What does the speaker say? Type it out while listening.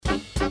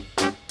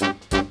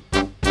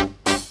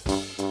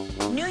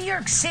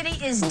York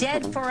City is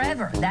dead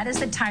forever. That is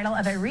the title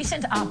of a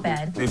recent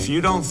op-ed. If you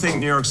don't think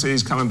New York City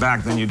is coming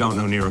back, then you don't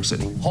know New York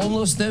City.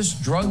 Homelessness,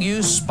 drug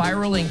use,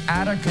 spiraling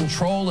out of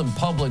control in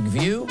public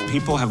view.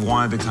 People have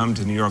wanted to come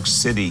to New York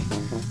City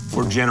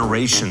for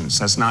generations.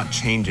 That's not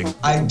changing.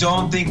 I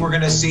don't think we're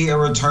going to see a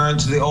return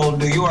to the old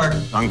New York.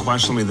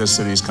 Unquestionably, this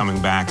city is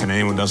coming back, and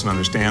anyone who doesn't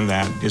understand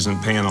that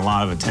isn't paying a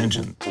lot of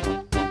attention.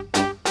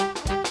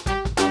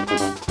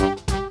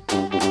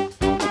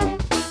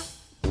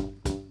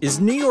 Is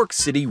New York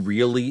City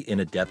really in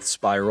a death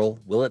spiral?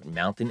 Will it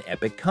mount an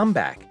epic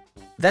comeback?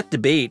 That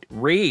debate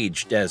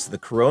raged as the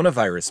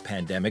coronavirus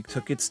pandemic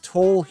took its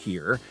toll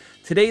here.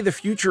 Today, the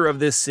future of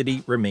this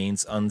city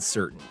remains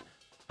uncertain.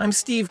 I'm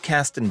Steve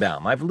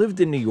Kastenbaum. I've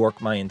lived in New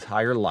York my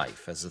entire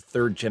life. As a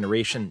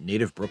third-generation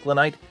native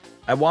Brooklynite,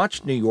 I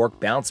watched New York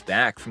bounce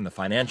back from the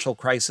financial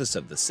crisis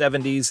of the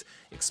 70s,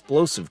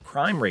 explosive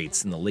crime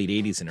rates in the late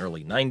 80s and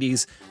early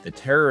 90s, the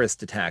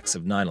terrorist attacks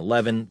of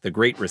 9/11, the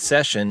Great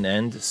Recession,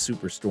 and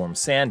Superstorm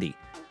Sandy.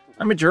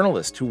 I'm a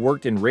journalist who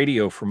worked in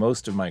radio for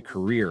most of my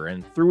career,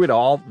 and through it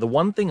all, the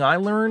one thing I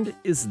learned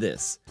is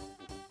this: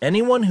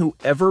 anyone who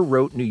ever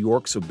wrote New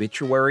York's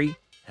obituary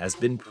has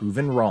been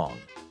proven wrong.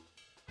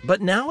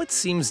 But now it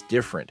seems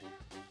different.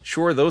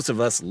 Sure, those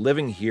of us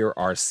living here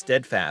are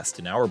steadfast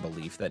in our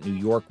belief that New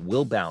York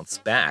will bounce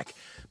back,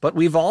 but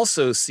we've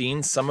also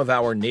seen some of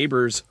our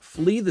neighbors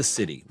flee the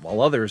city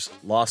while others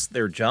lost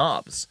their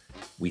jobs.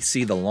 We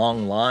see the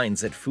long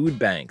lines at food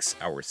banks,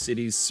 our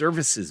city's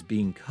services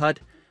being cut,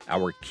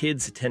 our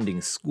kids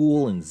attending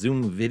school in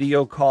Zoom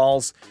video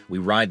calls. We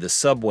ride the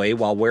subway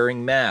while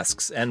wearing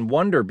masks and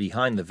wonder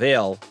behind the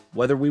veil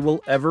whether we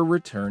will ever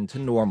return to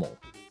normal.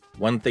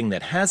 One thing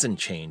that hasn't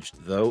changed,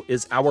 though,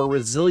 is our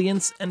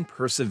resilience and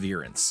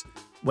perseverance.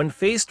 When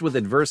faced with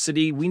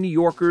adversity, we New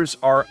Yorkers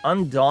are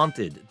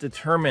undaunted,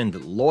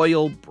 determined,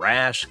 loyal,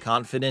 brash,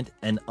 confident,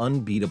 and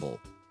unbeatable.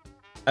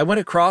 I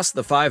went across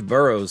the 5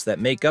 boroughs that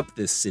make up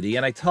this city,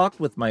 and I talked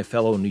with my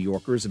fellow New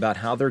Yorkers about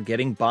how they're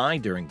getting by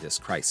during this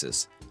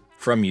crisis.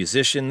 From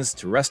musicians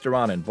to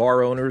restaurant and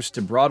bar owners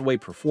to Broadway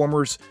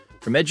performers,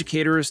 from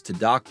educators to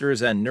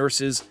doctors and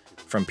nurses,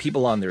 from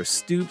people on their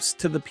stoops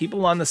to the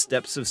people on the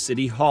steps of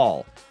City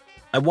Hall.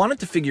 I wanted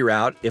to figure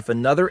out if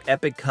another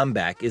epic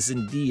comeback is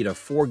indeed a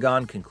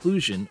foregone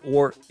conclusion,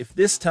 or if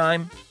this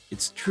time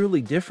it's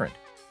truly different.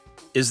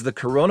 Is the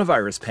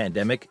coronavirus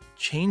pandemic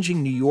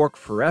changing New York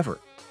forever?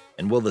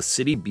 And will the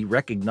city be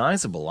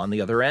recognizable on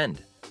the other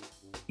end?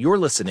 You're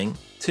listening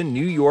to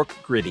New York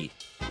Gritty.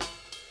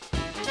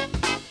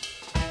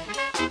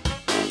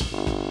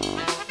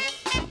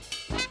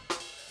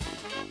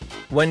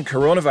 When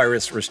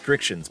coronavirus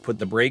restrictions put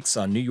the brakes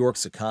on New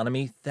York's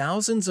economy,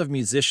 thousands of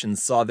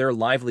musicians saw their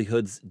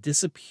livelihoods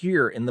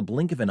disappear in the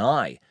blink of an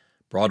eye.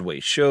 Broadway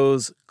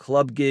shows,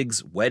 club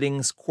gigs,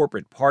 weddings,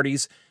 corporate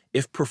parties.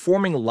 If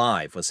performing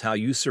live was how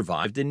you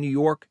survived in New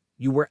York,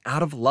 you were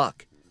out of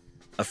luck.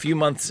 A few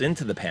months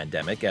into the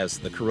pandemic, as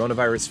the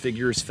coronavirus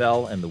figures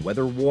fell and the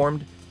weather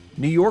warmed,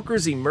 New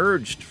Yorkers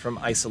emerged from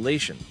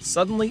isolation.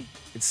 Suddenly,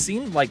 it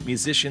seemed like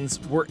musicians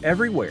were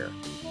everywhere.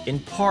 In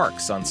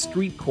parks, on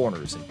street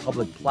corners, in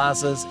public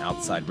plazas,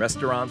 outside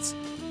restaurants,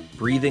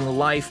 breathing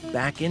life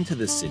back into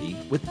the city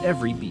with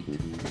every beat.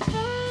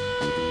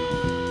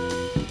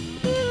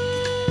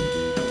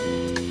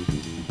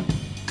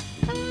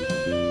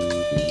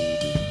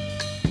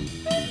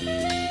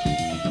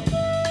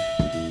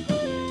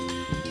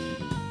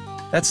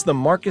 That's the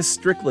Marcus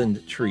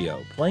Strickland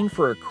Trio, playing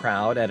for a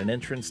crowd at an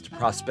entrance to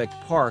Prospect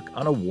Park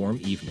on a warm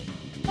evening.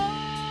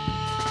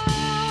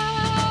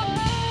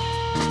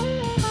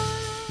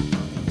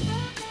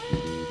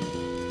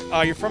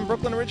 You're from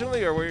Brooklyn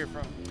originally, or where are you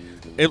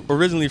from?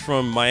 Originally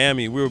from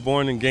Miami. We were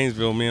born in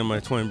Gainesville, me and my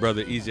twin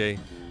brother EJ,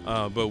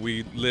 but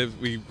we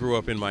grew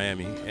up in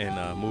Miami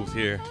and moved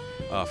here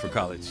for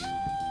college.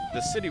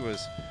 The city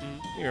was,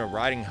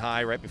 riding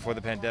high right before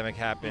the pandemic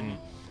happened.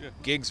 Yeah.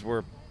 Gigs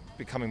were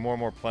becoming more and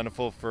more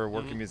plentiful for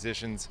working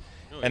musicians,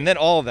 and then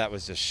all of that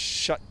was just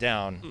shut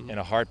down in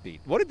a heartbeat.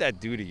 What did that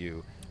do to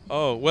you?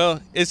 Oh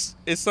well, it's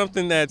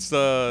something that's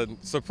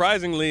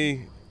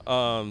surprisingly.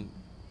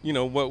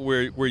 What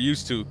we're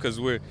used to, because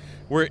we're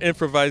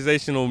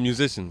improvisational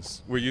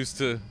musicians. We're used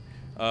to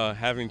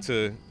having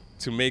to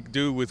make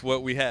do with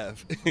what we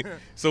have.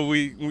 So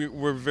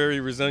we're very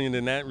resilient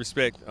in that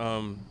respect.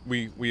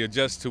 We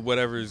adjust to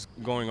whatever's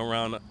going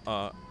around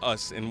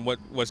us, and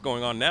what's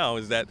going on now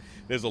is that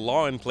there's a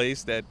law in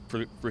place that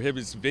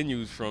prohibits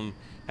venues from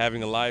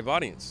having a live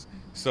audience.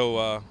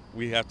 So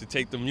we have to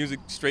take the music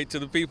straight to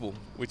the people,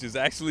 which is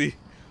actually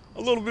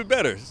a little bit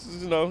better.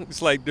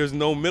 It's like there's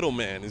no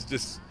middleman. It's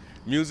just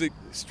music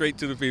straight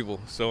to the people.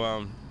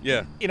 So,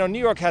 yeah. New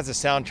York has a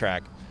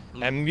soundtrack,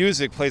 and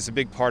music plays a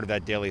big part of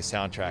that daily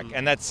soundtrack.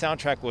 And that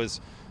soundtrack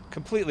was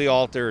completely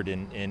altered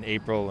in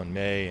April and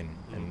May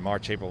and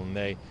March, April, and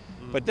May.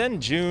 But then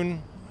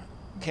June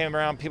came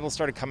around, people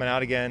started coming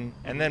out again.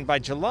 And then by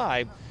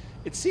July,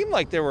 it seemed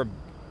like there were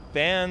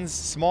bands,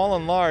 small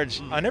and large,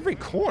 on every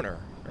corner,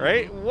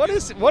 right? What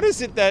is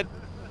it that,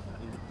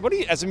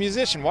 as a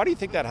musician, why do you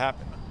think that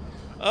happened?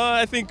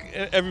 I think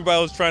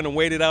everybody was trying to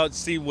wait it out,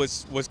 see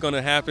what's going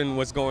to happen,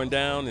 what's going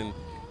down, and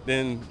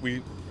then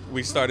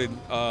we started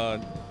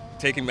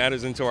taking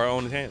matters into our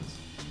own hands.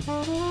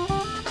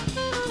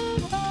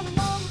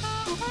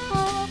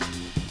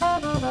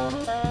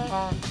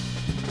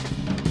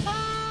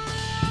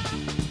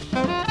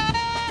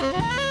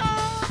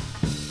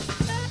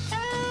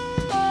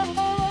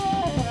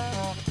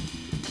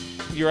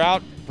 You're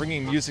out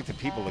bringing music to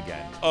people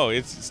again. Oh,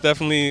 it's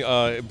definitely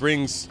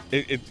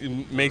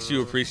it makes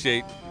you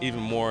appreciate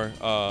even more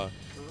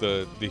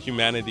the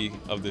humanity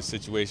of the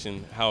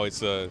situation. How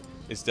it's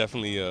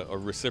definitely a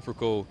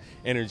reciprocal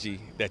energy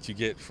that you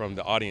get from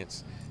the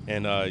audience.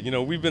 And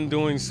we've been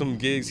doing some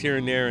gigs here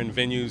and there in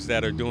venues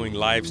that are doing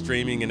live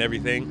streaming and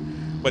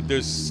everything, but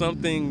there's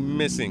something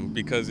missing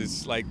because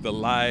it's like the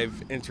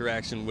live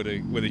interaction with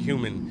a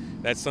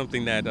human. That's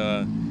something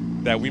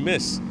that we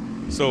miss.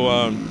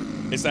 So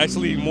it's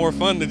actually more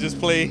fun to just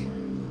play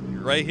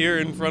right here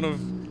in front of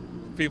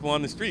people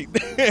on the street.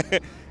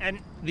 And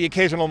the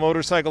occasional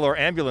motorcycle or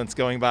ambulance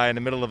going by in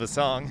the middle of a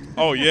song.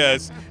 Oh yeah,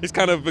 it's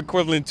kind of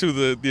equivalent to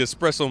the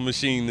espresso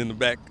machine in the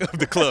back of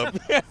the club.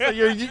 So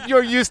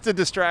you're used to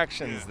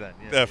distractions then.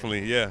 Yeah.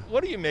 Definitely, yeah.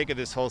 What do you make of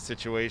this whole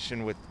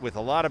situation with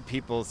a lot of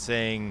people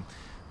saying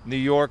New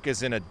York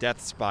is in a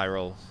death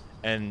spiral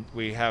and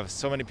we have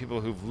so many people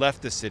who've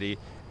left the city,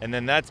 and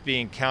then that's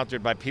being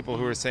countered by people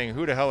who are saying,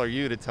 who the hell are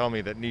you to tell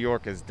me that New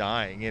York is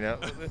dying?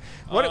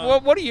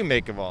 What do you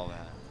make of all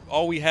that?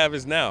 All we have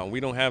is now. We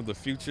don't have the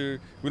future.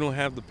 We don't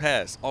have the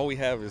past. All we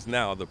have is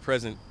now, the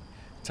present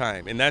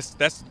time. And that's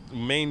the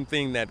main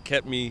thing that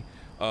kept me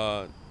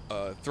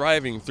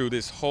thriving through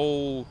this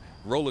whole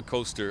roller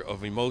coaster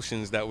of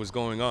emotions that was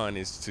going on,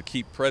 is to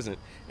keep present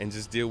and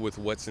just deal with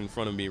what's in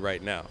front of me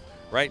right now.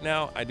 Right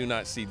now, I do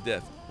not see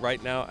death.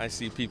 Right now, I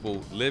see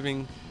people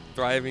living,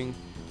 thriving,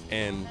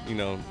 and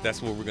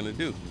that's what we're gonna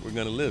do. We're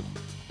gonna live.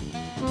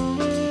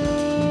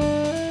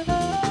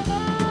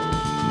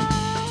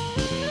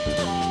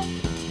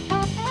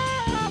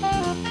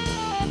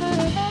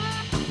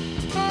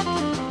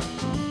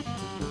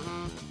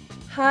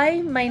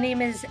 Hi, my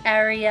name is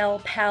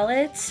Ariel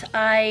Pallitz.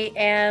 I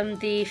am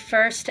the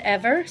first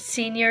ever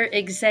Senior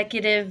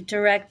Executive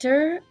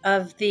Director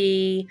of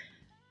the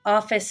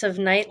Office of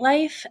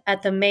Nightlife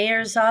at the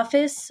Mayor's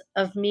Office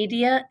of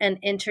Media and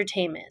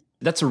Entertainment.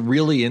 That's a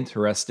really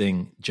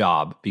interesting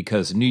job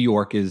because New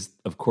York is,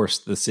 of course,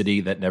 the city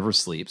that never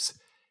sleeps.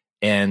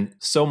 And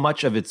so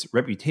much of its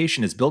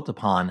reputation is built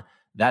upon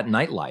that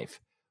nightlife.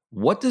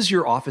 What does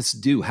your office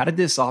do? How did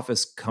this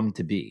office come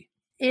to be?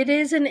 It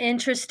is an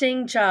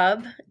interesting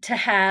job to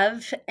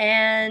have.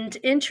 And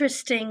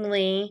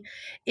interestingly,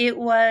 it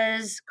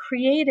was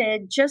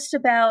created just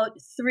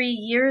about 3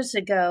 years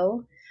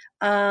ago.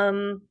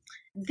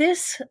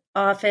 This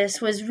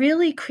office was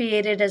really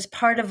created as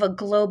part of a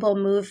global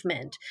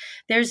movement.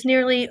 There's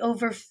nearly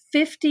over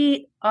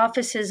 50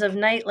 offices of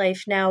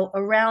nightlife now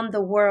around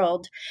the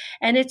world,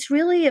 and it's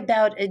really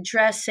about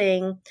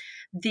addressing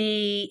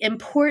the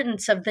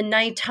importance of the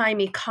nighttime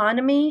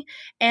economy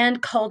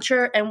and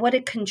culture and what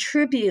it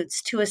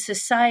contributes to a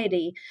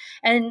society,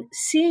 and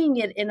seeing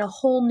it in a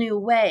whole new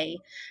way,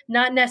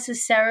 not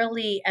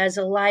necessarily as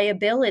a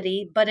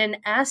liability, but an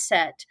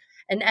asset,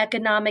 an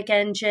economic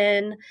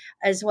engine,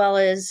 as well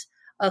as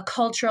a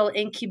cultural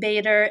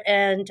incubator,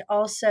 and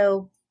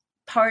also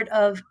part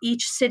of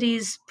each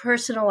city's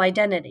personal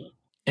identity.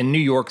 And New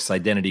York's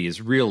identity is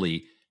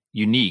really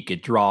unique.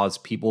 It draws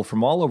people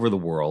from all over the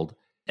world,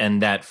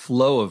 and that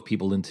flow of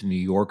people into New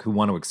York who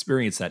want to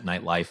experience that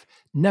nightlife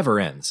never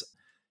ends.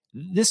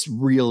 This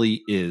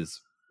really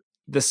is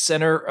the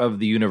center of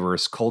the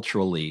universe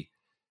culturally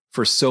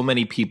for so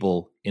many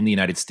people in the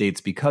United States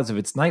because of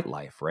its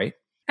nightlife, right?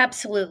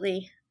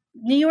 Absolutely.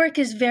 New York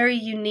is very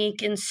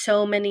unique in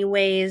so many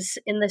ways,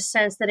 in the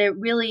sense that it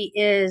really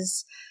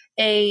is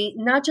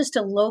not just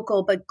a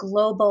local but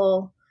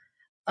global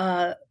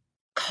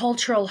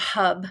cultural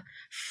hub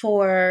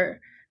for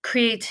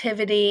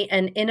creativity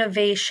and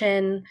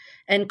innovation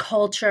and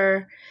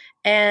culture.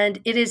 And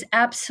it is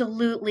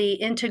absolutely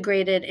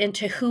integrated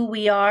into who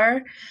we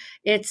are.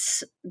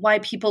 It's why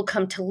people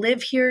come to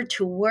live here,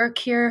 to work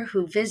here,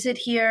 who visit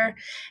here.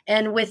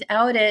 And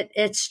without it,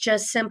 it's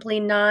just simply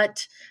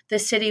not the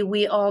city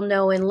we all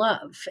know and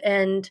love.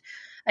 And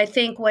I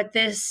think what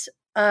this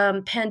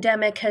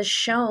pandemic has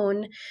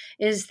shown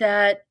is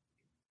that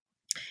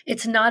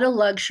it's not a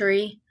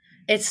luxury.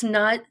 It's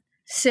not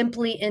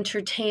simply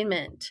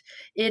entertainment.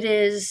 It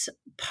is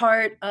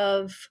part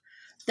of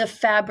the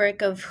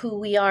fabric of who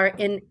we are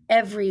in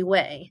every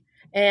way,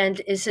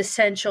 and is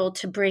essential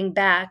to bring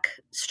back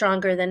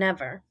stronger than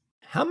ever.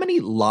 How many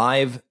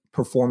live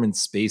performance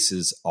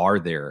spaces are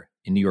there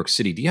in New York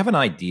City? Do you have an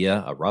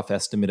idea, a rough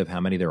estimate of how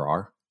many there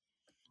are?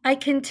 I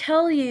can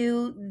tell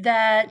you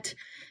that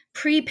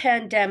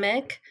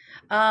pre-pandemic,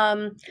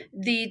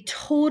 the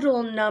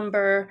total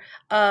number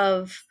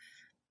of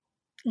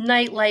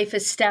nightlife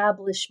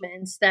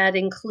establishments, that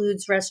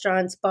includes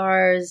restaurants,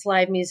 bars,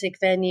 live music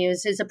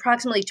venues, is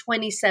approximately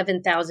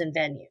 27,000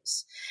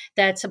 venues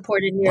that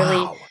supported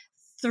nearly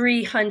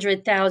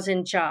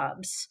 300,000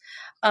 jobs,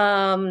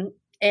 and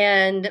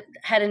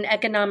had an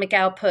economic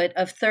output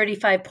of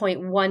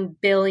 $35.1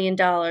 billion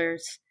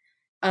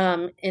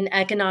in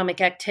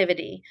economic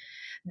activity.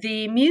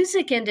 The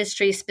music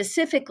industry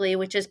specifically,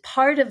 which is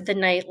part of the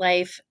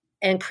nightlife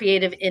and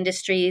creative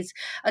industries,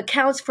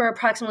 accounts for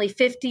approximately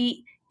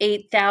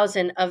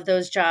 58,000 of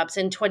those jobs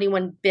and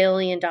 $21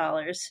 billion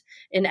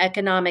in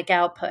economic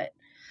output.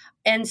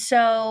 And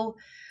so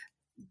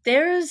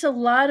there's a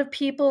lot of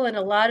people and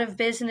a lot of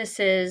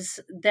businesses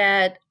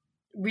that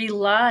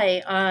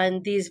rely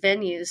on these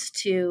venues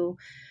to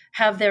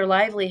have their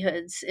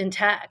livelihoods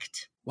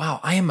intact.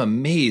 Wow, I am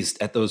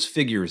amazed at those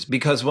figures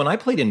because when I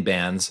played in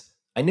bands,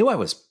 I knew I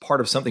was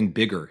part of something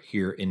bigger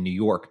here in New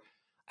York.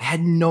 I had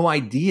no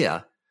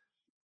idea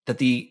that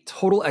the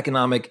total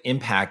economic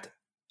impact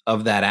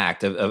of that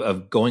act,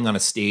 of going on a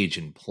stage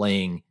and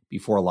playing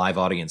before a live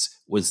audience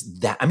was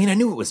that. I mean, I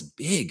knew it was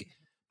big,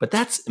 but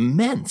that's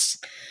immense.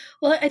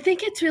 Well, I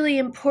think it's really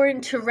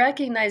important to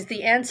recognize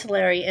the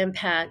ancillary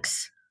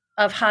impacts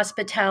of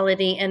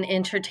hospitality and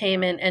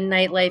entertainment and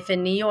nightlife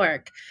in New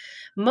York.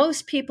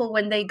 Most people,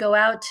 when they go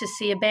out to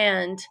see a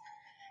band,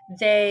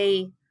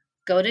 they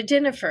go to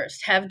dinner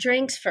first, have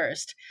drinks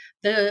first.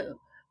 The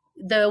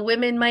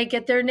women might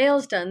get their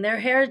nails done, their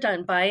hair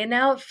done, buy an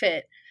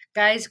outfit.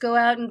 Guys go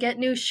out and get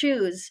new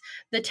shoes,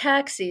 the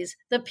taxis,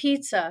 the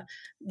pizza,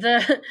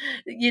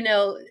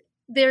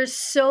 there's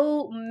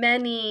so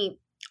many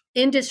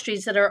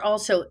industries that are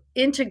also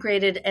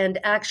integrated and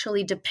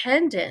actually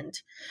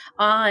dependent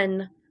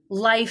on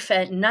life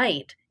at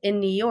night in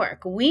New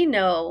York. We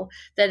know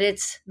that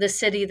it's the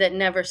city that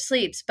never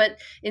sleeps, but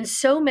in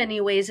so many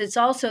ways, it's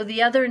also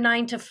the other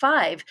 9 to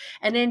 5,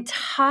 an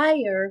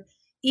entire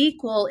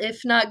equal,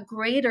 if not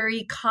greater,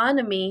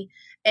 economy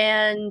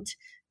and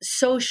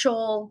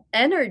social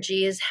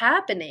energy is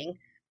happening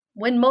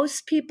when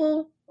most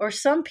people or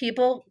some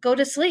people go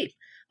to sleep.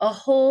 A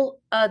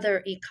whole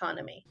other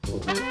economy.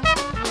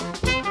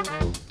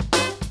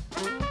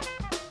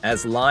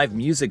 As live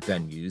music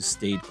venues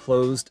stayed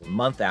closed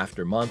month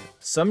after month,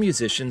 some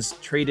musicians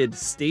traded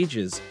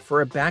stages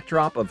for a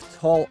backdrop of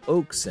tall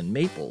oaks and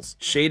maples,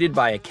 shaded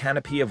by a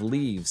canopy of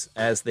leaves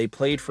as they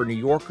played for New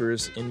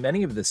Yorkers in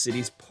many of the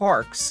city's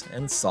parks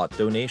and sought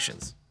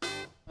donations.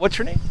 What's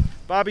your name?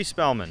 Bobby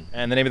Spellman.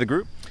 And the name of the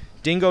group?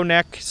 Dingo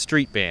Neck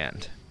Street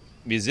Band.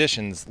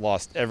 Musicians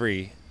lost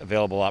every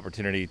available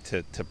opportunity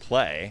to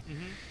play.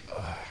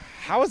 Mm-hmm.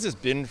 How has this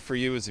been for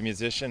you as a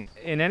musician?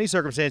 In any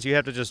circumstance, you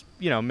have to just,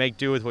 make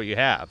do with what you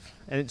have.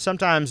 And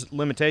sometimes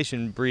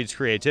limitation breeds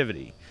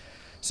creativity.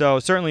 So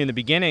certainly in the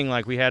beginning,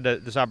 we had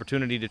this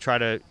opportunity to try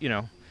to,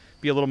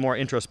 be a little more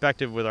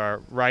introspective with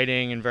our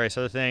writing and various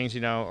other things,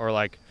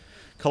 or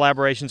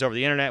collaborations over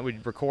the internet.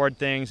 We'd record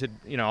things.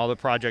 All the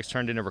projects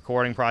turned into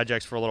recording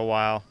projects for a little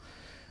while.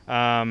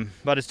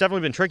 But it's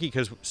definitely been tricky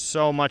because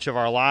so much of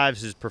our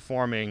lives is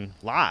performing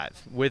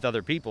live with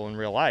other people in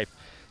real life.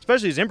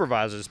 Especially as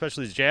improvisers,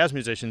 especially as jazz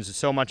musicians,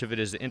 so much of it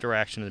is the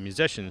interaction of the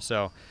musicians.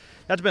 So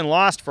that's been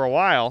lost for a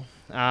while.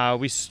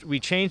 We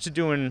changed to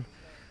doing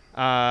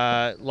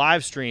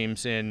live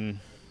streams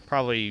in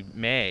probably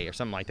May or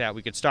something like that.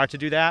 We could start to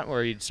do that,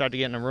 where you'd start to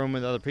get in a room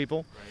with other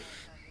people.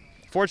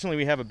 Fortunately,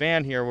 we have a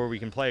band here where we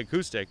can play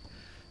acoustic,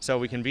 so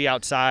we can be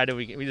outside and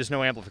we just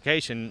no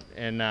amplification,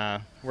 and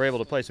we're able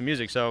to play some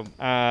music. So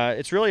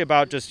it's really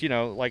about just,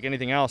 like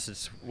anything else,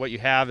 it's what you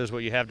have is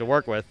what you have to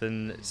work with,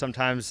 and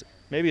sometimes,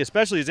 maybe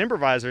especially as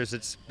improvisers,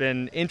 it's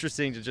been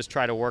interesting to just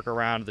try to work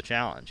around the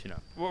challenge,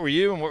 What were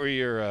you and what were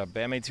your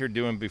bandmates here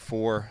doing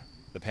before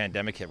the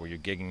pandemic hit? Were you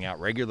gigging out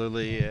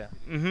regularly?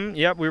 Mm-hmm.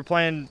 Yep, we were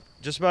playing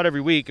just about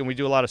every week, and we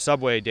do a lot of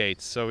subway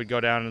dates. So we'd go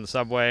down to the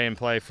subway and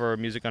play for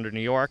Music Under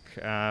New York,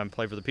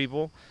 play for the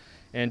people,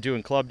 and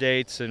doing club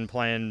dates and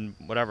playing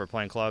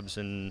clubs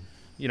and,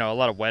 a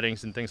lot of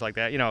weddings and things like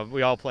that.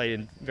 We all play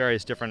in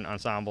various different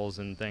ensembles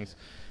and things.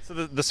 So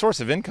the source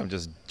of income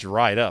just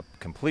dried up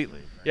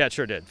completely. Yeah, it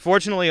sure did.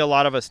 Fortunately, a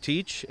lot of us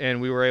teach,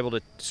 and we were able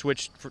to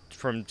switch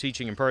from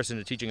teaching in person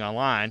to teaching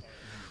online,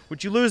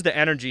 which you lose the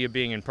energy of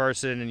being in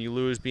person, and you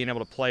lose being able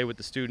to play with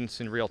the students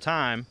in real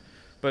time.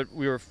 But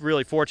we were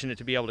really fortunate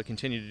to be able to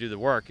continue to do the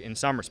work in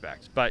some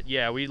respects. But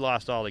yeah, we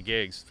lost all the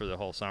gigs for the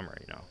whole summer,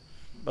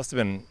 Must have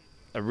been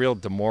a real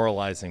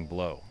demoralizing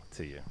blow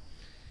to you.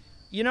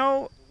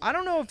 I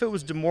don't know if it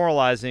was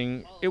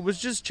demoralizing. It was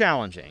just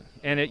challenging,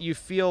 and you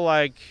feel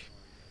like,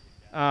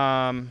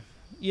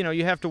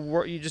 you have to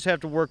work. You just have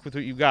to work with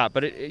what you got.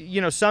 But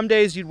some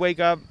days you'd wake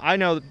up. I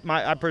know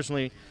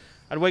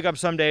I'd wake up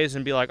some days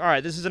and be like, all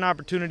right, this is an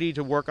opportunity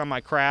to work on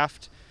my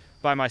craft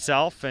by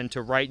myself and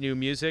to write new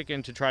music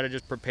and to try to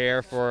just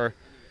prepare for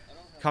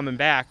coming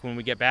back when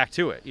we get back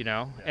to it,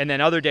 And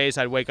then other days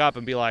I'd wake up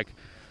and be like,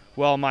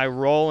 well, my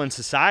role in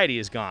society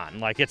is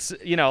gone. It's,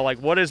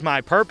 what is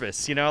my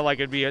purpose?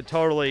 It'd be a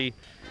totally,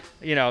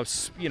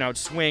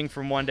 swing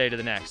from one day to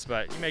the next,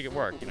 but you make it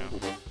work,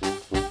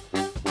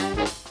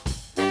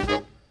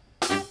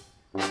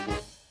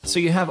 So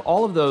you have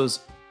all of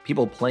those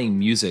people playing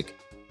music,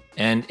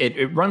 and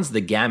it runs the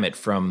gamut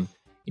from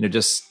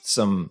just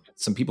some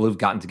people who've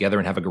gotten together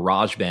and have a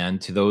garage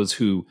band, to those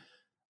who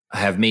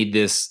have made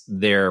this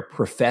their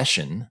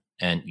profession.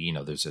 And,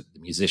 there's a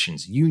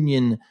musicians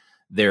union.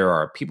 There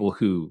are people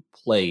who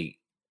play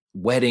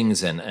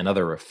weddings and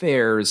other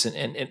affairs.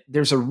 And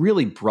there's a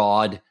really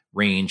broad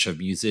range of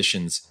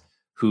musicians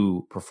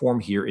who perform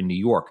here in New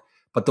York.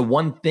 But the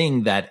one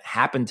thing that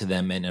happened to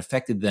them and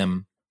affected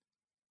them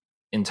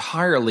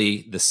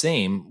entirely the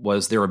same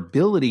was their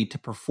ability to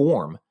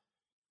perform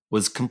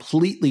was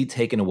completely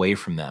taken away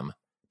from them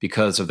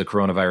because of the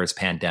coronavirus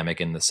pandemic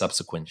and the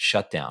subsequent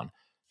shutdown.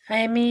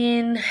 I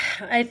mean,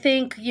 I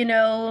think, in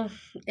a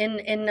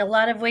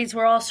lot of ways,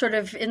 we're all sort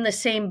of in the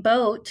same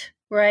boat,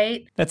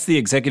 right? That's the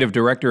executive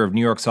director of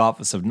New York's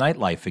Office of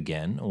Nightlife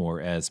again, or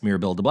as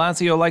Mirabelle de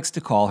Blasio likes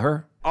to call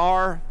her,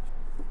 our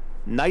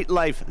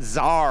nightlife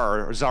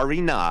czar, or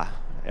czarina,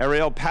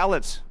 Ariel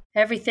Palitz.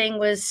 Everything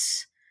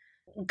was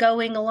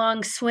going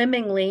along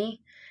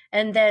swimmingly,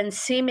 and then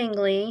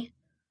seemingly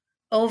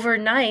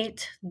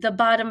overnight, the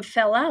bottom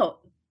fell out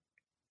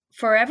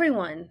for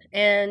everyone.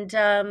 And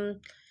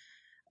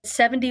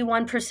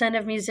 71%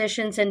 of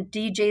musicians and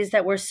DJs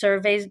that were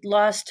surveyed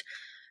lost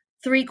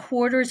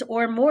 3/4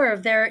 or more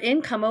of their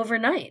income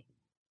overnight.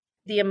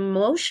 The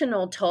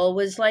emotional toll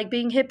was like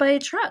being hit by a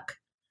truck.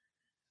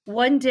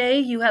 One day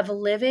you have a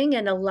living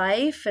and a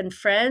life and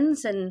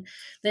friends, and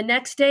the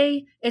next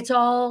day it's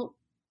all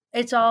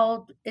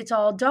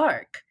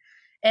dark,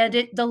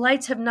 and the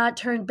lights have not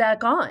turned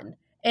back on.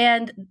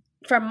 And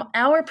from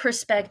our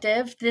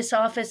perspective, this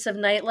Office of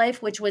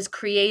Nightlife, which was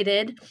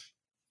created,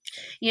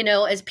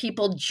 as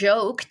people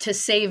joke, to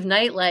save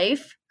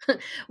nightlife,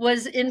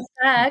 was in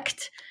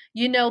fact,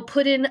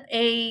 put in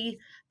a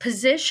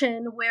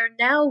position where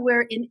now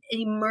we're in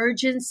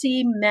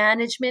emergency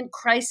management,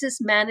 crisis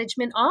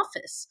management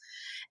office,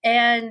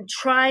 and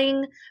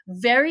trying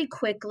very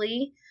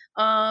quickly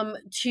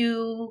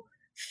to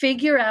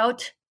figure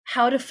out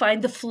how to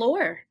find the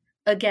floor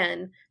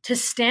again to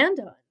stand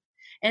on,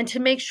 and to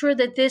make sure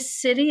that this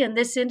city and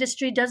this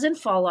industry doesn't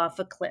fall off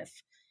a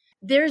cliff.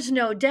 There's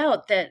no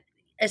doubt that,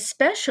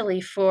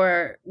 especially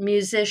for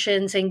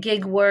musicians and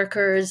gig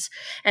workers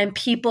and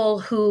people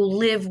who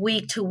live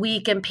week to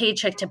week and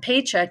paycheck to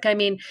paycheck, I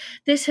mean,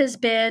 this has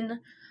been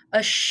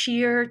a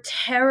sheer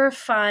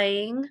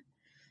terrifying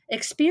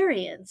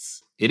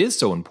experience. It is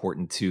so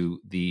important to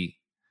the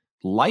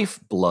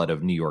lifeblood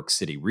of New York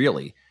City,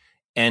 really.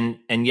 And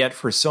yet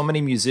for so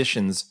many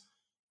musicians,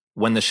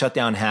 when the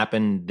shutdown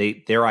happened,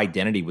 their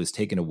identity was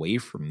taken away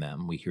from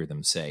them, we hear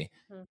them say.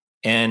 Mm-hmm.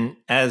 And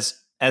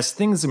as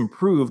things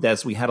improved,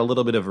 as we had a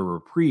little bit of a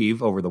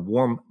reprieve over the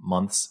warm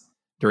months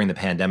during the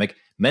pandemic,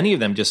 many of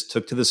them just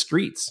took to the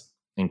streets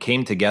and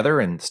came together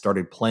and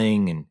started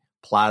playing in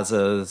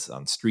plazas,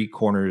 on street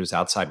corners,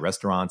 outside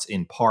restaurants,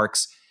 in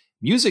parks.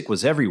 Music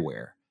was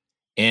everywhere.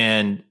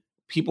 And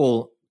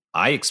people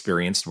I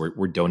experienced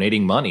were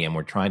donating money, and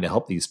were trying to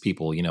help these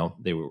people.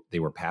 They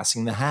were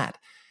passing the hat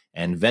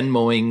and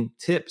Venmoing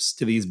tips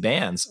to these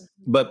bands.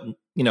 But,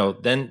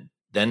 then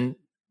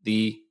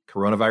the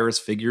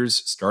coronavirus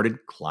figures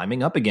started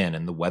climbing up again,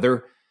 and the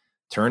weather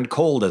turned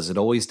cold, as it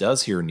always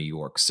does here in New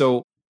York.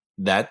 So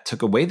that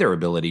took away their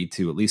ability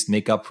to at least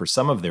make up for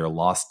some of their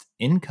lost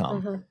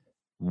income. Mm-hmm.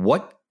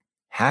 What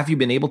have you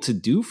been able to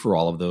do for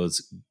all of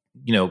those,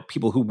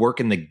 people who work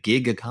in the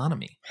gig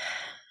economy?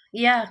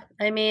 Yeah,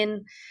 I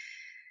mean,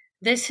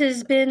 this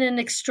has been an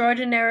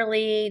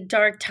extraordinarily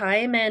dark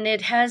time, and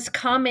it has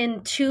come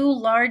in two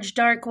large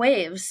dark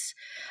waves.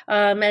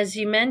 As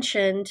you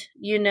mentioned,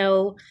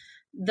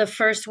 the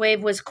first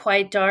wave was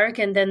quite dark,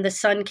 and then the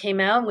sun came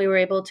out, and we were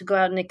able to go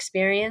out and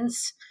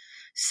experience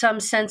some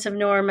sense of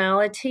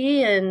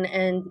normality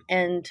and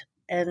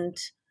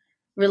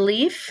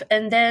relief.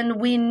 And then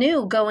we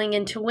knew going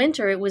into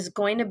winter it was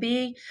going to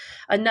be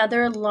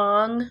another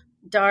long,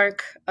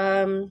 dark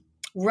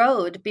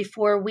road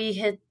before we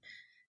hit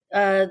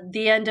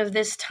the end of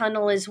this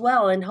tunnel as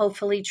well, and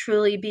hopefully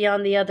truly be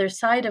on the other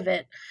side of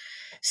it.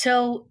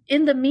 So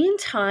in the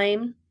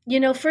meantime,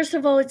 first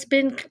of all, it's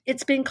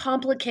been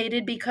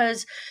complicated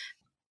because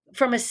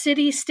from a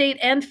city, state,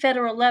 and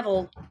federal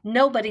level,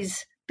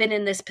 nobody's been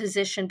in this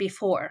position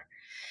before.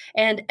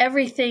 And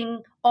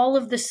everything, all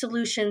of the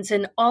solutions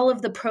and all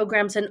of the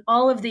programs and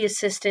all of the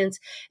assistance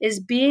is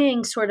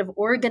being sort of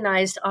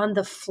organized on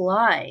the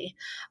fly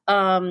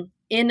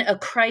in a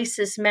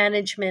crisis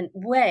management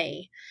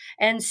way.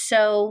 And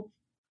so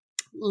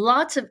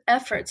lots of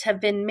efforts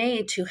have been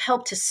made to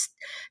help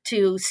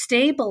to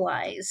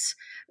stabilize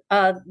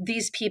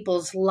these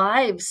people's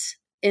lives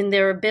in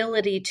their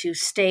ability to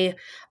stay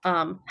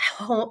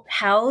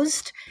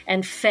housed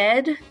and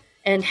fed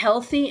and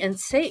healthy and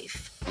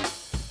safe.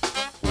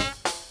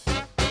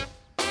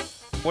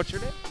 What's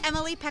your name?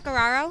 Emily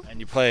Pecoraro. And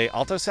you play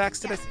alto sax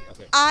today? Yes.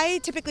 Okay. I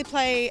typically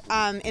play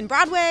in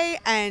Broadway,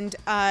 and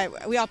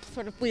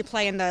we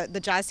play in the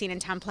jazz scene in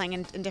town, playing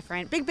in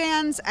different big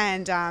bands,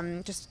 and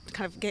just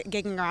kind of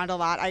gigging around a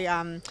lot. I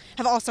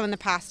have also in the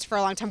past for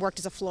a long time worked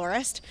as a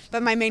florist,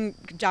 but my main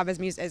job is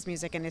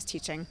music and is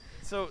teaching.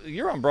 So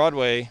you're on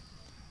Broadway.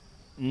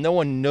 no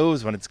one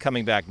knows when it's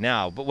coming back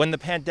now. But when the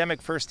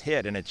pandemic first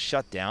hit and it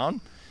shut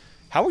down,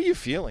 how were you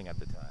feeling at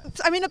the time?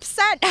 I mean,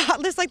 upset,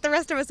 just like the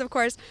rest of us, of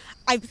course.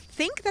 I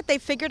think that they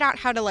figured out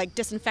how to like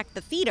disinfect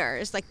the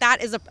theaters. Like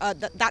that is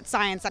that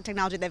science, that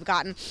technology they've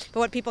gotten.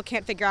 But what people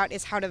can't figure out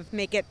is how to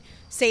make it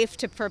safe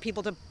for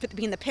people to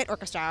be in the pit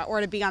orchestra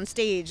or to be on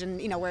stage, and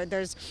where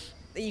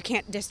you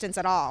can't distance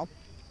at all.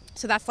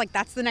 So that's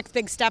the next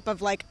big step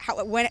of like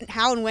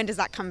how and when does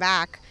that come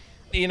back?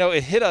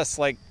 It hit us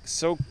like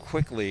so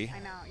quickly. I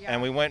know, yeah.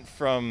 And we went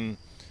from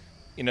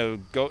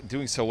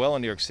doing so well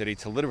in New York City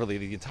to literally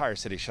the entire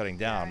city shutting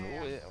down.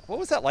 Yeah. What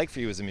was that like for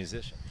you as a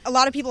musician? A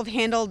lot of people have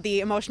handled the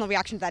emotional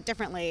reaction to that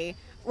differently.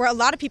 Where a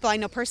lot of people I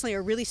know personally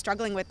are really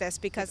struggling with this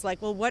because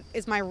what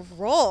is my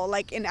role?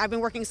 And I've been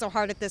working so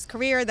hard at this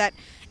career that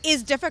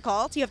is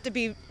difficult. You have to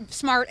be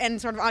smart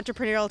and sort of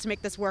entrepreneurial to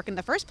make this work in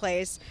the first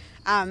place.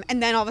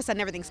 And then all of a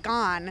sudden everything's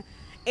gone.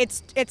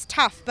 It's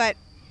tough, but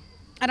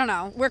I don't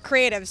know. We're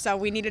creative, so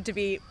we needed to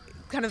be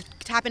kind of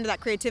tap into that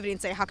creativity and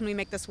say, how can we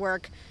make this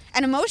work?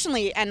 And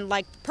emotionally and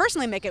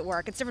personally make it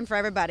work. It's different for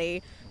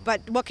everybody.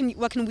 But what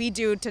can we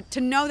do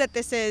to know that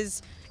this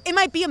is, it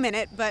might be a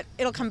minute, but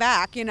it'll come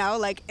back,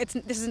 this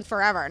isn't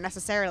forever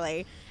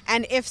necessarily.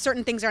 And if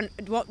certain things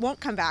won't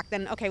come back,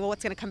 then okay, well,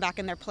 what's going to come back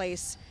in their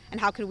place,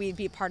 and how can we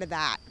be part of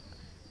that?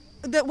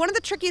 One of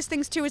the trickiest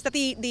things too is that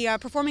the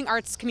performing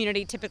arts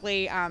community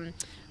typically,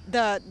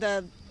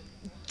 the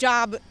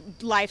job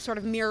life sort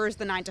of mirrors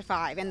the 9 to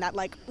 5, and that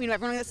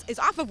everyone is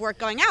off of work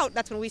going out,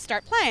 that's when we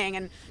start playing.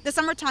 And the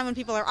summertime when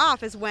people are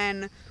off is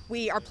when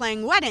we are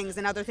playing weddings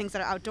and other things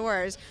that are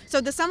outdoors.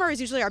 So the summer is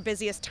usually our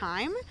busiest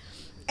time.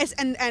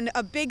 And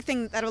a big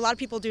thing that a lot of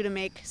people do to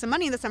make some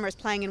money in the summer is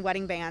playing in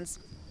wedding bands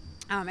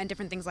and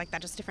different things like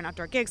that, just different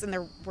outdoor gigs, and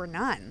there were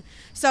none.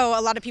 So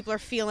a lot of people are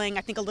feeling,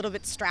 I think, a little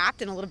bit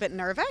strapped and a little bit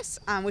nervous,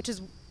 which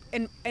is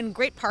in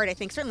great part, I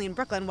think, certainly in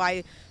Brooklyn,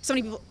 why so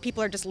many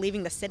people are just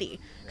leaving the city.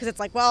 Because it's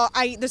like, well,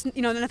 there's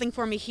nothing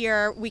for me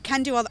here. We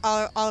can do all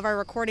of our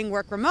recording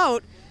work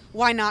remote.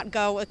 Why not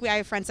go? I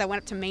have friends that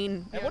went up to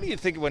Maine. And what do you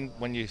think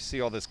when you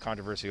see all this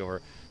controversy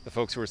over the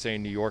folks who are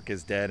saying New York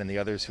is dead and the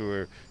others who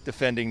are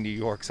defending New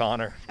York's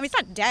honor? I mean, it's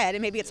not dead,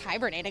 and maybe it's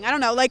hibernating. I don't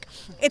know.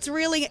 It's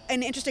really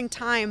an interesting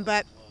time,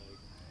 but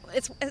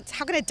it's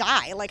how can it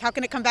die? How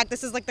can it come back?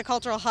 This is the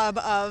cultural hub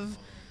of,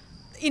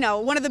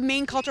 one of the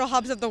main cultural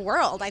hubs of the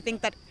world. I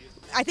think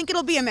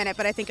it'll be a minute,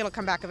 but I think it'll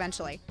come back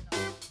eventually.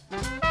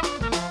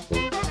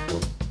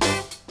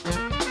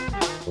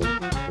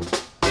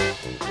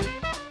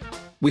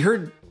 We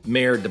heard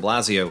Mayor de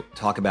Blasio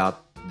talk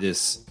about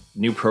this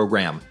new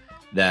program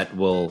that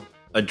will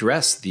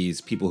address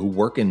these people who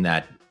work in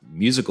that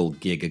musical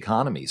gig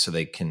economy so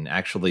they can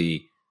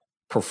actually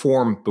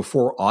perform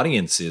before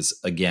audiences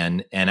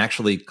again and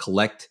actually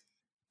collect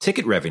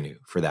ticket revenue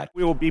for that.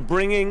 We will be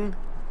bringing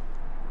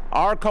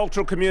our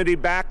cultural community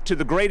back to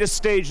the greatest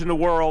stage in the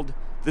world,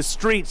 the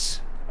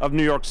streets of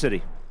New York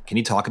City. Can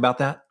you talk about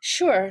that?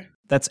 Sure.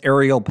 That's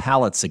Ariel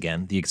Palitz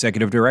again, the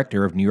executive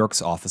director of New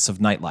York's Office of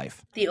Nightlife.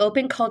 The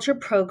Open Culture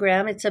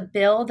Program, it's a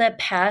bill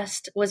that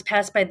was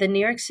passed by the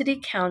New York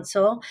City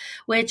Council,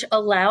 which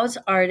allows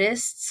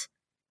artists,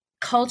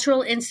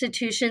 cultural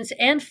institutions,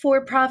 and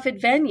for-profit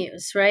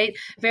venues, right?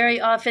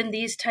 Very often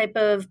these type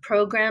of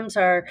programs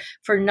are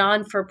for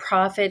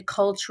non-for-profit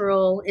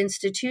cultural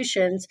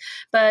institutions,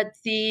 but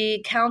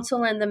the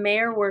council and the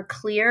mayor were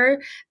clear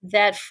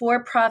that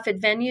for-profit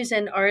venues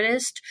and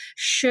artists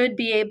should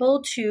be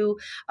able to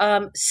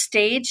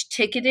stage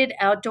ticketed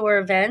outdoor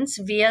events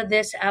via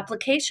this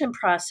application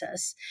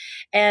process.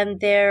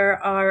 And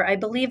there are, I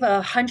believe,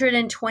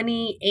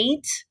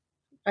 128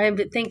 I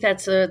think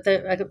that's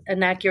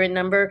an accurate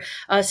number,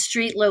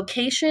 street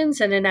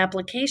locations and an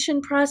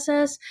application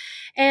process.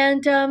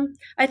 And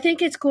I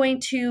think it's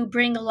going to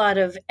bring a lot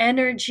of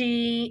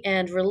energy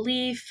and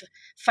relief,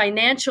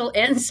 financial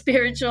and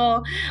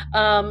spiritual,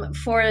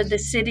 for the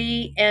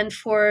city and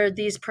for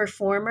these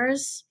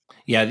performers.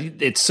 Yeah,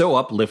 it's so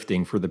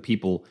uplifting for the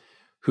people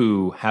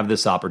who have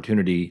this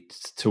opportunity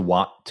to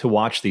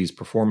watch these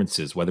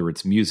performances, whether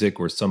it's music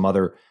or some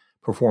other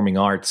performing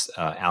arts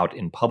out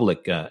in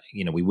public.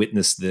 We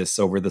witnessed this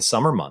over the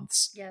summer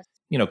months. Yes.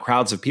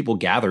 Crowds of people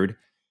gathered,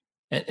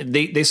 and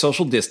they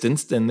social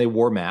distanced and they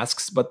wore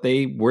masks, but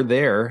they were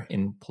there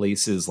in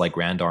places like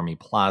Grand Army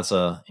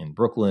Plaza in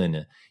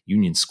Brooklyn,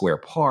 Union Square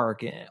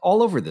Park,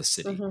 all over the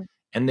city. Mm-hmm.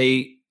 And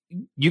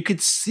you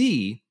could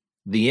see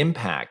the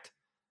impact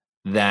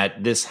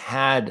that this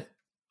had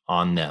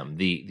on them,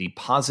 the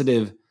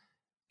positive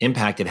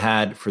impact it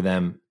had for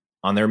them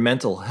on their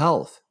mental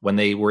health when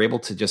they were able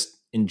to just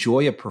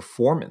enjoy a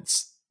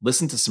performance,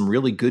 listen to some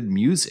really good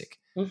music.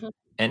 Mm-hmm.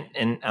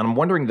 And I'm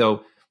wondering,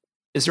 though,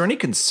 is there any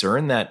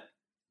concern that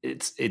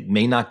it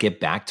may not get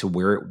back to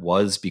where it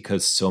was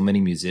because so many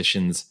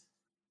musicians,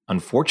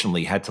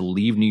 unfortunately, had to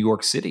leave New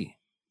York City?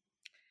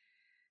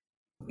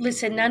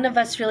 Listen, none of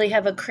us really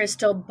have a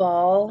crystal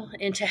ball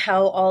into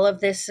how all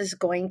of this is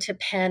going to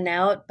pan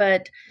out,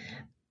 but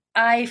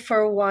I,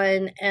 for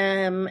one,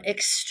 am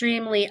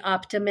extremely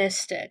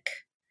optimistic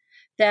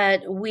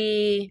that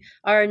we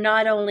are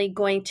not only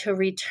going to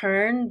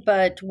return,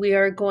 but we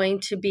are going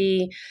to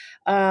be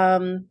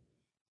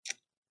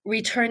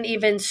return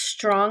even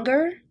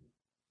stronger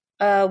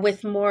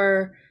with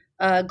more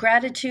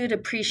gratitude,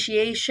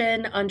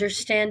 appreciation,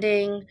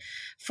 understanding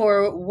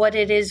for what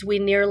it is we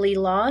nearly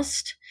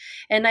lost.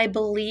 And I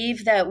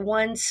believe that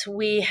once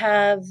we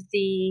have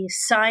the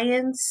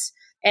science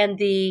and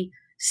the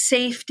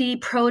safety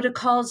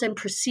protocols and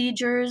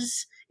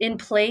procedures in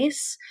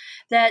place,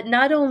 that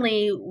not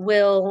only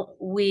will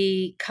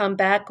we come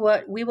back,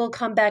 we will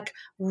come back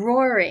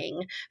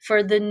roaring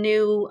for the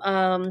new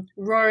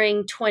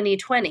roaring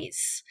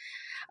 2020s.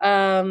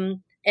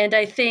 And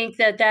I think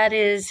that that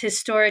is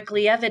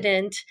historically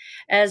evident,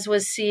 as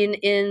was seen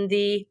in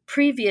the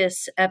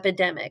previous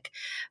epidemic.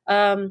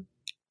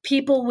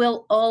 People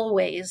will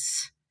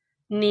always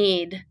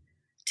need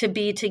to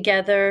be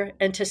together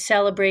and to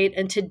celebrate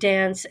and to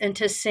dance and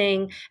to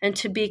sing and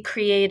to be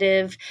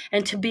creative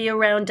and to be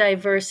around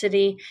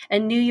diversity.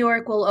 And New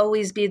York will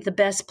always be the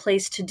best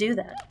place to do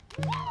that.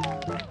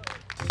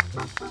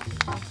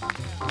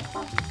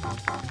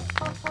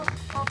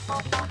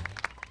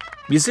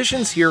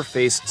 Musicians here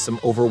face some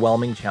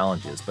overwhelming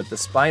challenges, but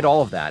despite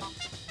all of that,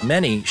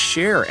 many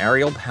share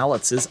Ariel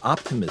Palitz'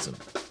 optimism.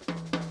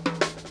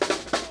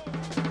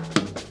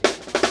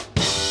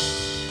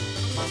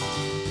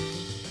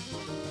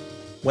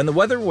 When the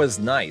weather was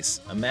nice,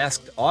 a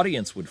masked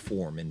audience would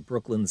form in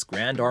Brooklyn's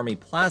Grand Army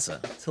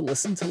Plaza to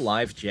listen to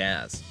live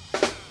jazz.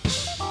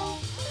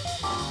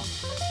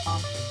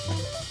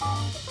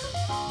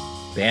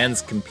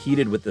 Bands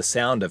competed with the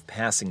sound of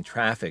passing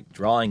traffic,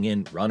 drawing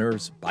in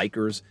runners,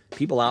 bikers,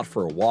 people out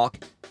for a walk,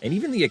 and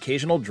even the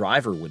occasional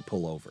driver would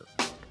pull over.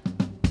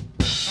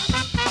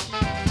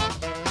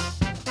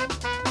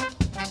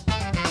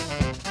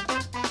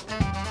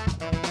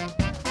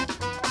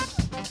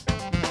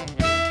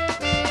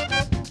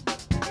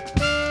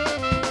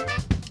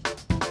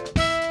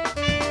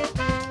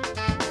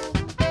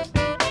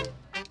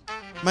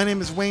 My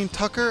name is Wayne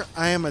Tucker.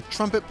 I am a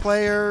trumpet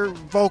player,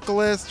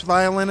 vocalist,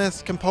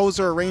 violinist,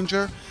 composer,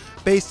 arranger,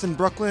 based in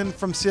Brooklyn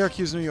from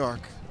Syracuse, New York.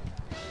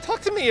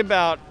 Talk to me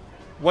about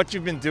what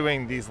you've been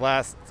doing these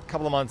last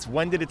couple of months.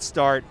 When did it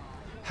start?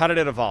 How did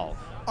it evolve?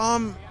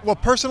 Well,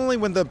 personally,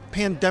 when the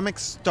pandemic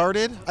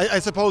started, I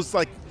suppose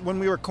like when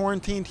we were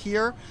quarantined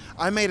here,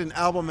 I made an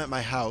album at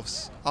my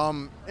house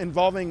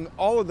involving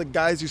all of the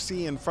guys you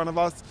see in front of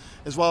us,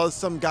 as well as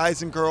some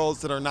guys and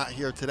girls that are not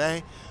here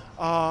today.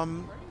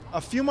 A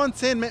few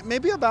months in,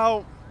 maybe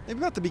about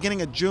the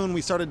beginning of June,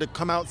 we started to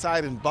come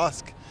outside and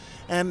busk.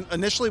 And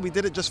initially we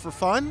did it just for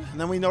fun, and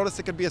then we noticed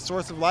it could be a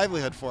source of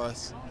livelihood for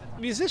us.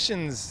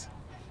 Musicians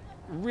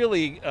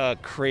really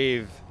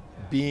crave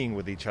being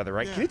with each other,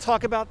 right? Yeah. Can you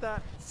talk about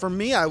that? For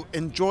me, I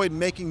enjoyed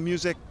making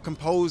music,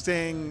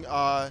 composing,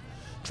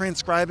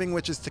 transcribing,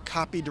 which is to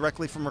copy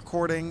directly from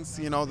recordings,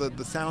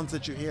 the sounds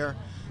that you hear.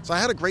 So I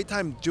had a great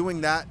time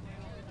doing that.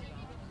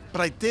 But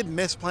I did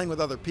miss playing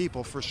with other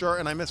people, for sure,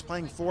 and I miss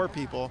playing for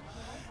people.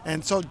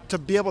 And so to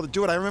be able to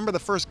do it, I remember the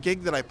first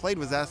gig that I played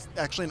was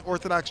actually an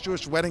Orthodox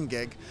Jewish wedding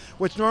gig,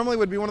 which normally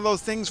would be one of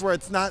those things where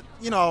it's not,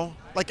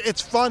 it's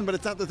fun, but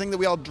it's not the thing that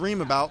we all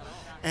dream about.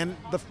 And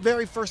the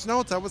very first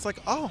notes, I was like,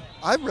 oh,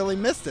 I really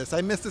missed this.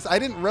 I missed this. I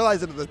didn't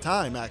realize it at the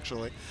time,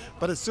 actually.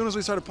 But as soon as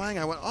we started playing,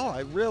 I went, oh, I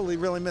really,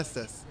 really missed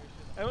this.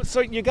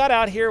 So you got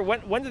out here.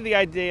 When did the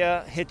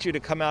idea hit you to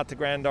come out to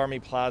Grand Army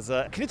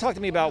Plaza? Can you talk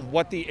to me about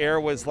what the air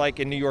was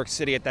like in New York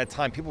City at that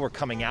time? People were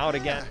coming out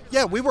again?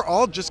 Yeah, we were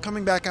all just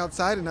coming back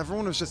outside, and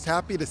everyone was just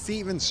happy to see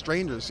even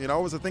strangers. It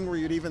was a thing where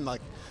you'd even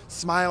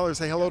smile or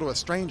say hello to a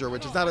stranger,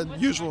 which is not a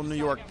usual New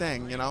York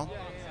thing,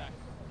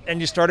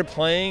 And you started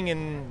playing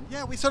and...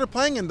 Yeah, we started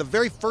playing, and the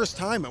very first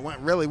time it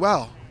went really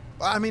well.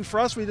 I mean, for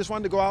us, we just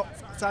wanted to go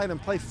outside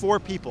and play for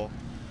people.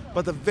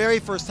 But the very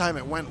first time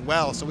it went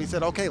well, so we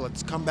said, okay,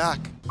 let's come back.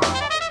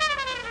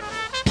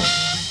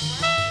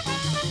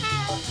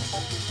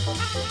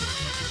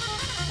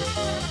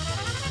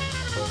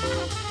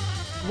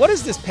 What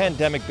has this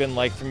pandemic been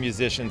like for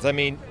musicians? I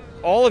mean,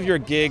 all of your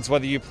gigs,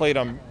 whether you played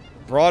on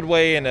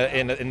Broadway in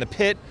the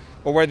pit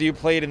or whether you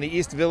played in the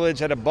East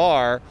Village at a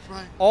bar,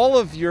 right, all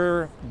of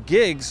your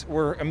gigs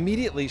were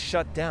immediately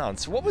shut down.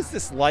 So what was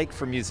this like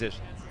for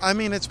musicians? I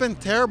mean, it's been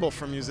terrible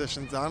for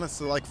musicians,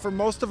 honestly. Like, for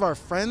most of our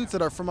friends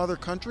that are from other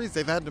countries,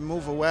 they've had to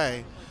move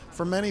away.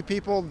 For many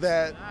people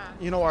that,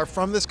 are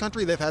from this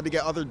country, they've had to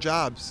get other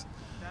jobs.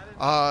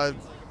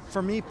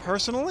 For me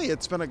personally,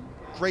 it's been a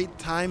great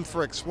time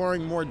for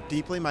exploring more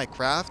deeply my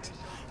craft.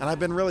 And I've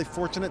been really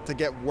fortunate to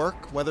get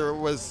work, whether it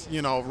was,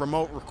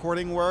 remote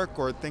recording work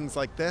or things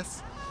like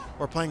this,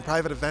 or playing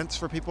private events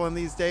for people in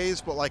these days.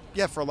 But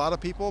for a lot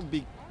of people,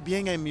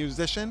 being a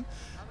musician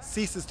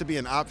ceases to be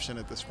an option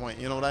at this point.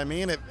 You know what I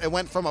mean? It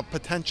went from a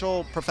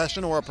potential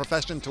profession or a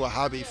profession to a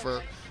hobby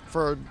for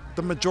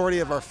the majority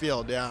of our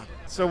field, yeah.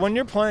 So when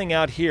you're playing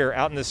out here,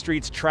 out in the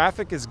streets,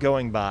 traffic is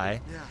going by.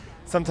 Yeah.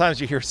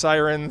 Sometimes you hear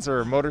sirens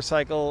or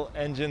motorcycle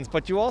engines,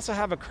 but you also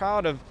have a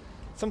crowd of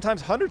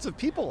sometimes hundreds of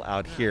people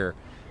out here.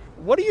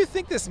 What do you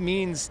think this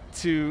means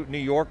to New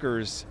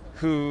Yorkers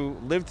who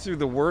lived through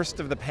the worst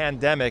of the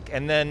pandemic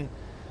and then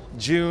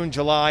June,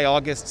 July,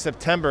 August,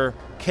 September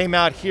came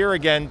out here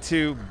again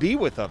to be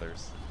with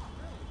others?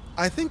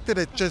 I think that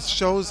it just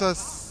shows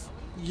us,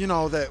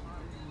 that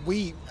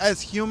we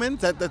as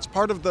humans, that's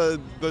part of a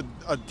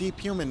deep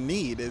human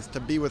need is to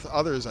be with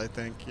others, I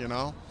think,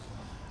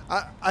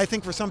 I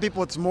think for some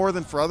people it's more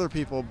than for other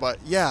people, but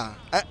yeah,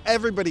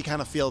 everybody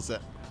kind of feels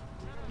it.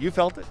 You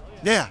felt it?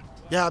 Yeah,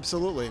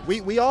 absolutely.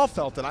 We all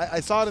felt it. I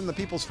saw it in the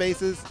people's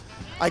faces.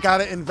 I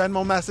got it in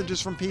Venmo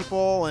messages from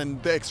people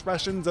and the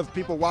expressions of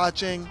people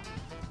watching.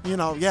 We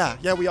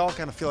all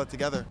kind of feel it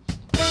together.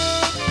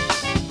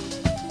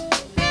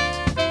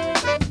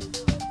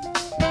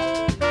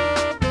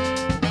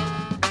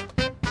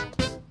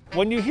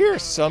 When you hear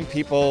some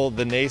people,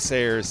 the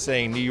naysayers,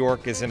 saying New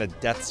York is in a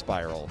death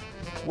spiral,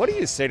 what do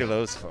you say to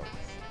those folks?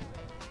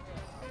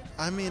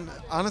 I mean,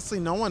 honestly,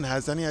 no one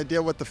has any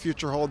idea what the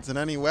future holds in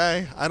any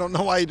way. I don't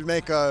know why you'd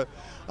make a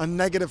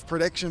negative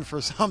prediction for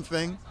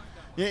something.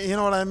 You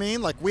know what I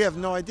mean? Like, we have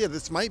no idea.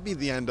 This might be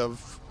the end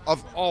of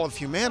all of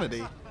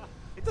humanity.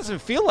 It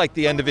doesn't feel like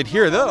the end of it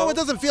here, though. No, it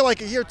doesn't feel like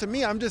it here to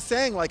me. I'm just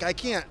saying, like, I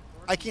can't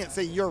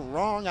say you're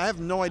wrong. I have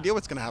no idea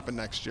what's going to happen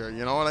next year,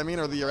 you know what I mean,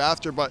 or the year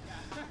after. But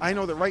I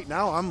know that right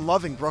now I'm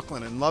loving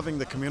Brooklyn and loving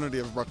the community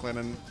of Brooklyn.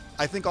 And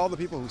I think all the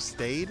people who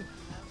stayed,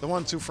 the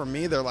ones who, for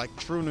me, they're like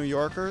true New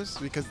Yorkers,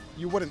 because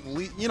you wouldn't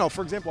leave.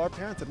 For example, our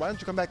parents said, why don't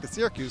you come back to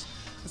Syracuse?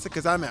 I said,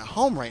 because I'm at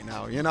home right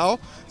now,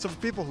 So for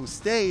people who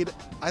stayed,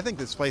 I think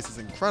this place is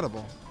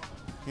incredible,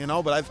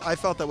 But I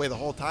felt that way the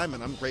whole time,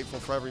 and I'm grateful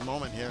for every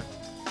moment here.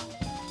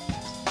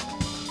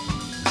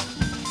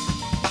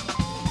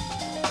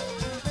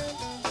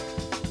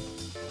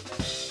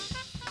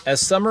 As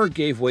summer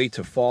gave way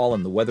to fall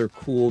and the weather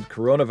cooled,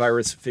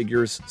 coronavirus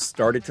figures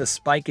started to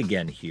spike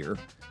again here.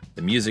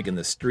 The music in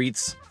the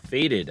streets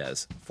faded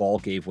as fall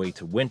gave way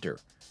to winter.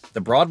 The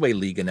Broadway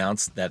League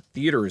announced that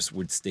theaters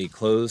would stay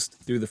closed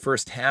through the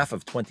first half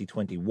of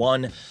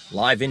 2021.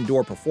 Live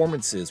indoor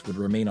performances would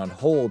remain on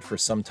hold for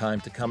some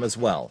time to come as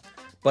well.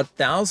 But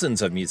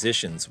thousands of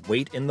musicians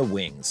wait in the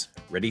wings,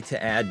 ready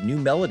to add new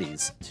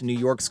melodies to New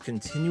York's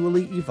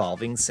continually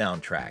evolving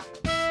soundtrack.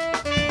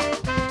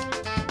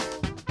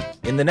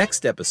 In the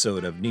next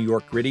episode of New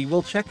York Gritty,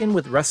 we'll check in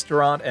with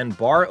restaurant and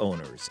bar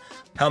owners.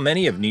 How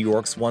many of New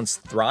York's once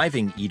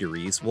thriving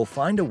eateries will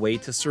find a way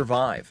to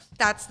survive?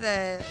 That's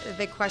the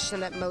big question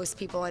that most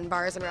people in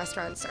bars and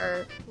restaurants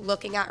are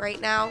looking at right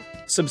now.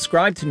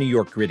 Subscribe to New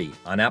York Gritty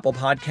on Apple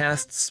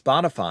Podcasts,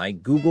 Spotify,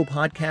 Google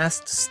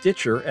Podcasts,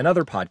 Stitcher, and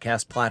other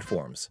podcast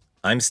platforms.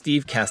 I'm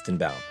Steve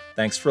Kastenbaum.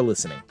 Thanks for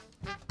listening.